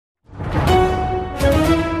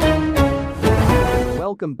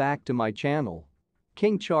Welcome back to my channel.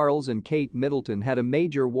 King Charles and Kate Middleton had a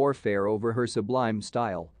major warfare over her sublime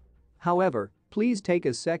style. However, please take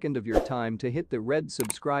a second of your time to hit the red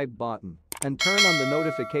subscribe button and turn on the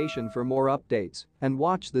notification for more updates and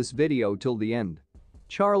watch this video till the end.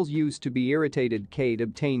 Charles used to be irritated Kate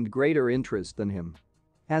obtained greater interest than him.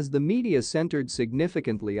 As the media centered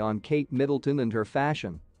significantly on Kate Middleton and her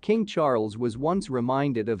fashion, King Charles was once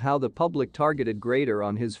reminded of how the public targeted greater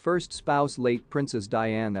on his first spouse late Princess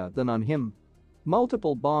Diana than on him.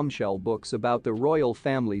 Multiple bombshell books about the royal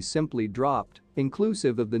family simply dropped,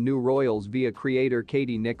 inclusive of the new royals via creator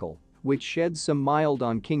Katie Nicholl, which sheds some mild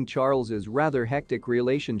on King Charles's rather hectic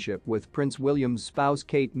relationship with Prince William's spouse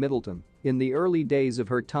Kate Middleton in the early days of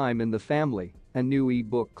her time in the family, a new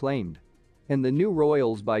e-book claimed. In The New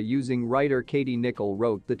Royals by using writer Katie Nicholl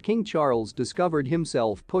wrote that King Charles discovered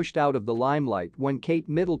himself pushed out of the limelight when Kate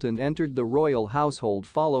Middleton entered the royal household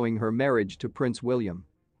following her marriage to Prince William.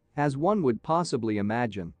 As one would possibly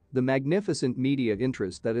imagine, the magnificent media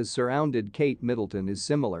interest that has surrounded Kate Middleton is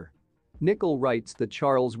similar. Nicholl writes that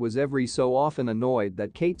Charles was every so often annoyed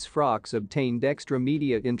that Kate's frocks obtained extra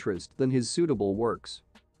media interest than his suitable works.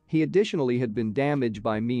 He additionally had been damaged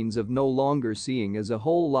by means of no longer seeing as a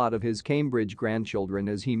whole lot of his Cambridge grandchildren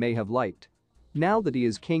as he may have liked. Now that he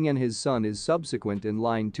is king and his son is subsequent in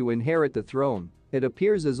line to inherit the throne, it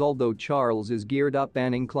appears as although Charles is geared up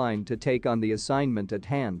and inclined to take on the assignment at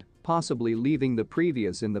hand, possibly leaving the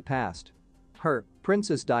previous in the past. Her,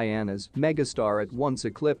 Princess Diana's, megastar at once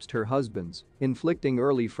eclipsed her husband's, inflicting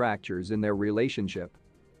early fractures in their relationship.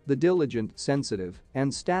 The diligent, sensitive,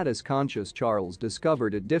 and status-conscious Charles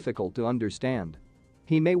discovered it difficult to understand.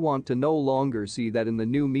 He may want to no longer see that in the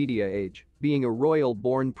new media age, being a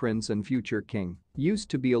royal-born prince and future king used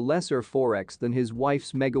to be a lesser forex than his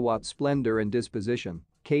wife's megawatt splendor and disposition,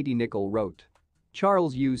 Katie Nicholl wrote.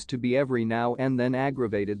 Charles used to be every now and then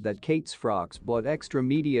aggravated that Kate's frocks brought extra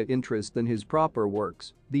media interest than his proper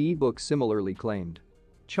works, the e-book similarly claimed.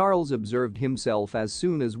 Charles observed himself as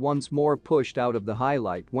soon as once more pushed out of the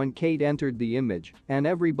highlight when Kate entered the image and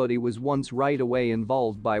everybody was once right away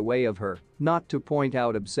involved by way of her, not to point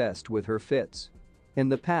out obsessed with her fits. In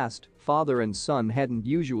the past, father and son hadn't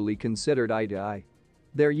usually considered eye to eye.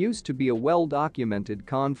 There used to be a well-documented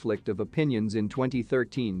conflict of opinions in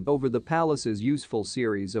 2013 over the palace's useful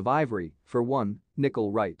series of ivory, for one,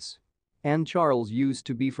 Nicholl writes. And Charles used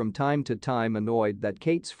to be from time to time annoyed that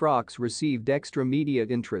Kate's frocks received extra media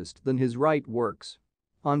interest than his right works.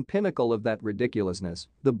 On pinnacle of that ridiculousness,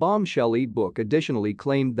 the bombshell e-book additionally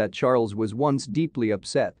claimed that Charles was once deeply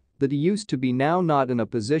upset that he used to be now not in a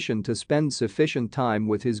position to spend sufficient time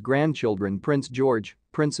with his grandchildren Prince George,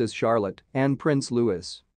 Princess Charlotte, and Prince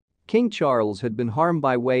Louis. King Charles had been harmed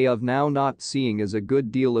by way of now not seeing as a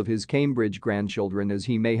good deal of his Cambridge grandchildren as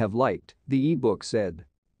he may have liked, the e-book said.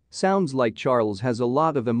 Sounds like Charles has a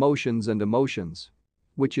lot of emotions.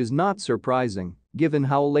 Which is not surprising, given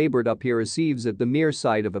how labored up he receives at the mere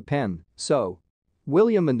sight of a pen, so.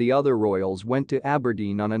 William and the other royals went to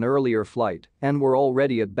Aberdeen on an earlier flight and were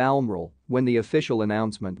already at Balmoral when the official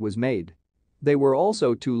announcement was made. They were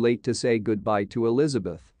also too late to say goodbye to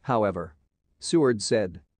Elizabeth, however. Seward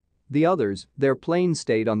said. The others, their plane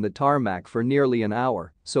stayed on the tarmac for nearly an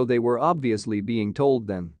hour, so they were obviously being told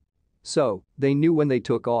then. So, they knew when they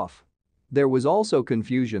took off. There was also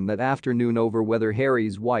confusion that afternoon over whether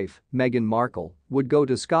Harry's wife, Meghan Markle, would go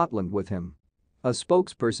to Scotland with him. A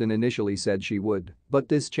spokesperson initially said she would, but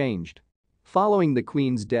this changed. Following the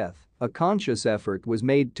Queen's death, a conscious effort was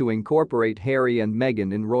made to incorporate Harry and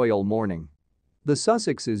Meghan in royal mourning. The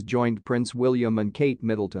Sussexes joined Prince William and Kate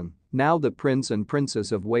Middleton, now the Prince and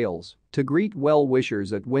Princess of Wales, to greet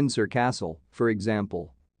well-wishers at Windsor Castle, for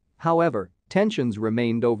example. However, tensions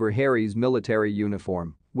remained over Harry's military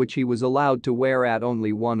uniform, which he was allowed to wear at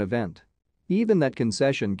only one event. Even that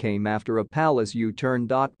concession came after a palace U-turn.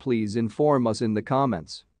 Please inform us in the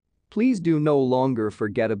comments. Please do no longer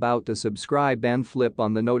forget about to subscribe and flip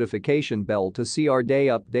on the notification bell to see our day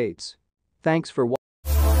updates. Thanks for watching.